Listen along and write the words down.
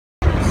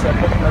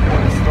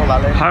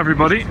Hi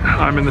everybody,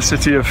 I'm in the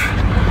city of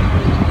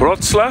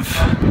Wroclaw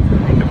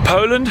in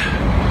Poland,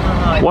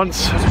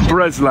 once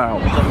Breslau,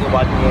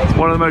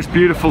 one of the most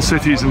beautiful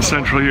cities in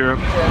Central Europe,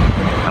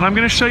 and I'm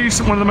going to show you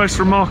one of the most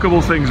remarkable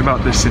things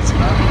about this city.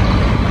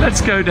 Let's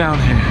go down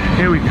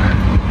here we go.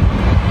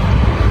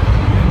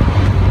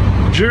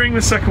 During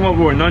the Second World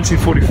War in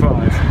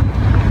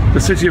 1945,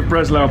 the city of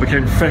Breslau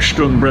became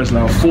Festung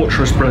Breslau,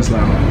 Fortress Breslau,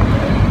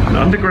 and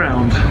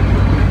underground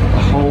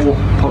the whole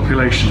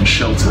population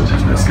sheltered.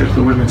 Let's go to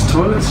the women's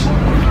toilets. There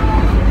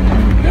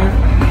we go.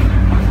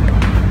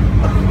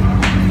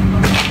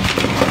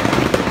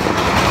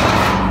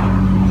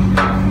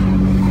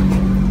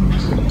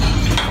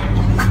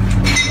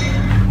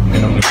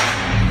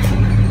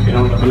 You're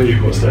not going to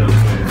believe what's down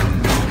there.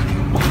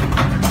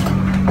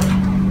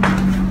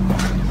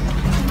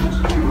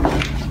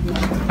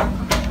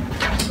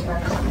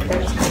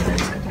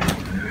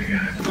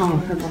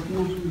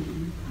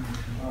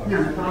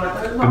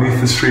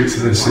 Beneath the streets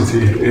of this city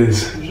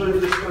is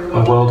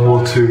a World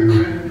War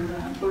II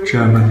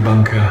German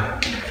bunker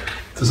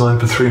designed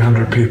for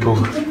 300 people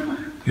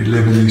who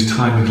live in these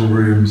tiny little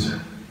rooms.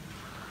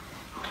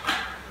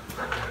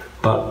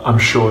 But I'm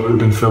sure it would have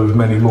been filled with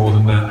many more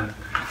than that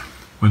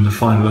when the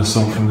final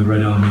assault from the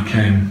Red Army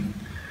came.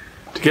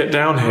 To get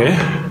down here,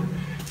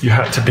 you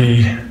had to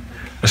be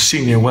a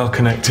senior,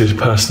 well-connected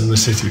person in the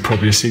city,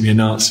 probably a senior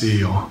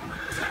Nazi or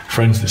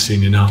friends of the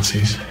senior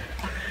Nazis.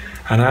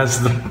 And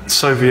as the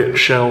Soviet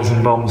shells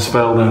and bombs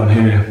fell down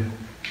here,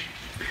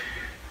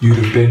 you'd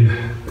have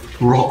been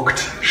rocked,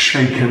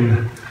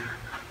 shaken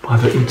by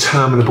the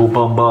interminable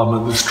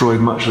bombardment that destroyed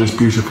much of this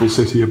beautiful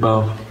city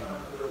above.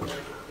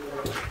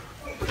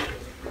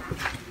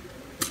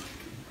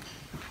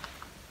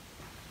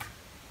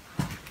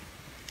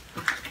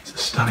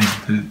 It's stunning.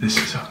 This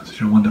is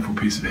such a wonderful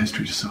piece of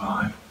history to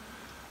survive.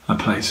 A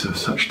place of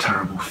such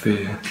terrible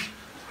fear.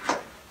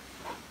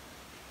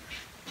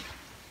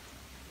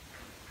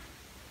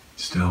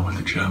 Still with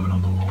the German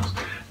on the walls.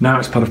 Now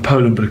it's part of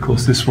Poland, but of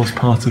course this was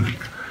part of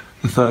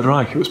the Third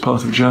Reich. It was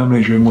part of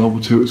Germany during World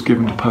War II. It was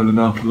given to Poland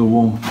after the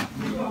war.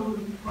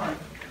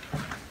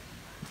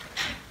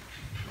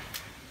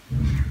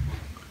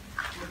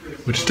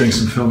 We're just doing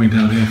some filming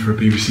down here for a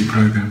BBC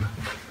programme.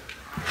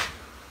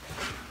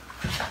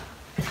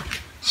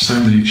 So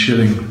many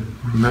chilling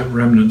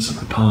remnants of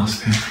the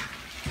past here.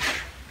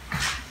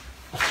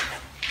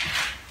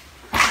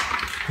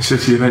 The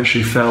city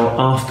eventually fell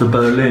after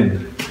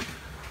Berlin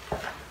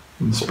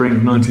in the spring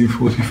of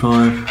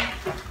 1945,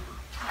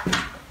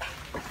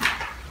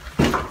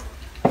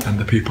 and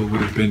the people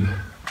would have been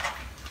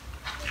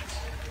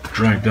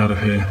dragged out of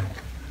here,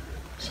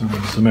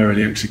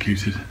 summarily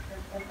executed.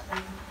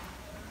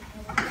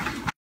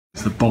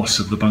 There's the boss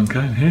of the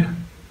bunker in here.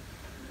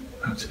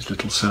 That's his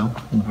little cell,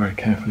 all very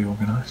carefully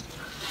organised.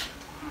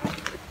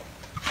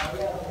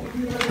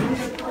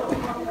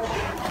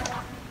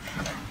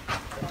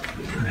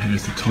 And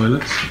here's the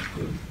toilets.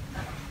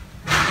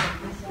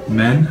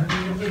 Men.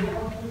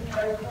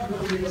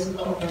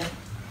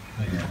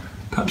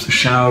 Perhaps the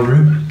shower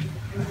room.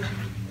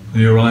 The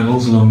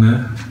urinals along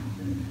there.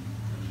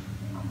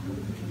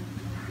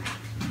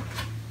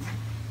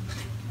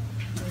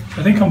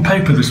 I think on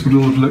paper this would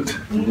all have looked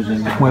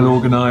well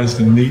organised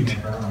and neat.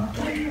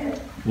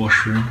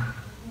 Washroom.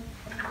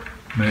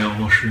 Male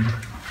washroom.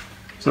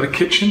 Is that a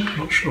kitchen? I'm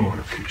not sure.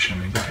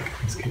 Kitchen.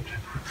 It's kitchen.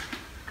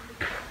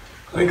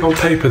 I think on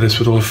paper this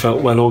would all have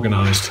felt well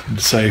organised and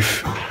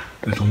safe.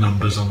 Little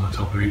numbers on the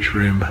top of each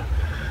room.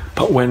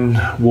 But when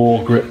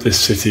war gripped this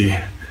city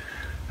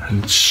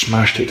and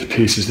smashed it to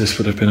pieces, this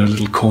would have been a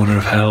little corner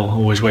of hell,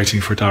 always waiting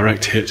for a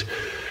direct hit.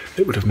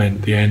 It would have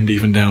meant the end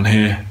even down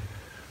here,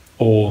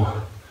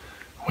 or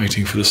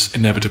waiting for this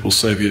inevitable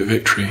Soviet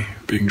victory,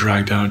 being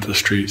dragged out into the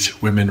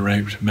streets, women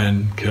raped,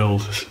 men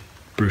killed,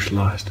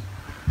 brutalised.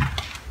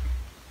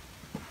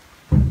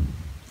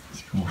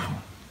 It's awful.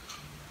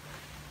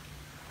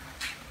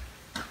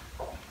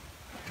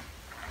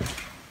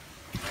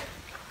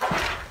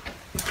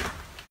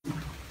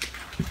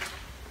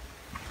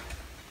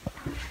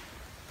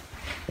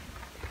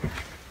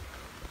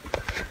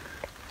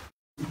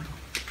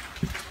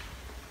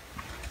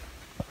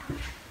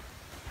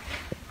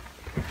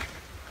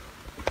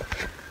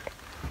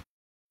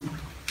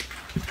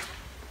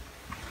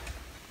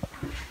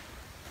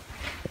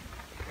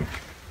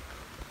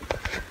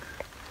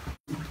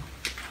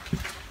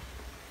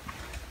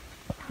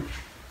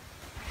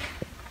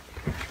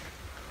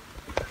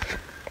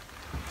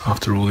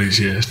 After all these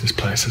years, this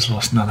place has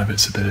lost none of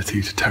its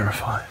ability to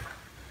terrify.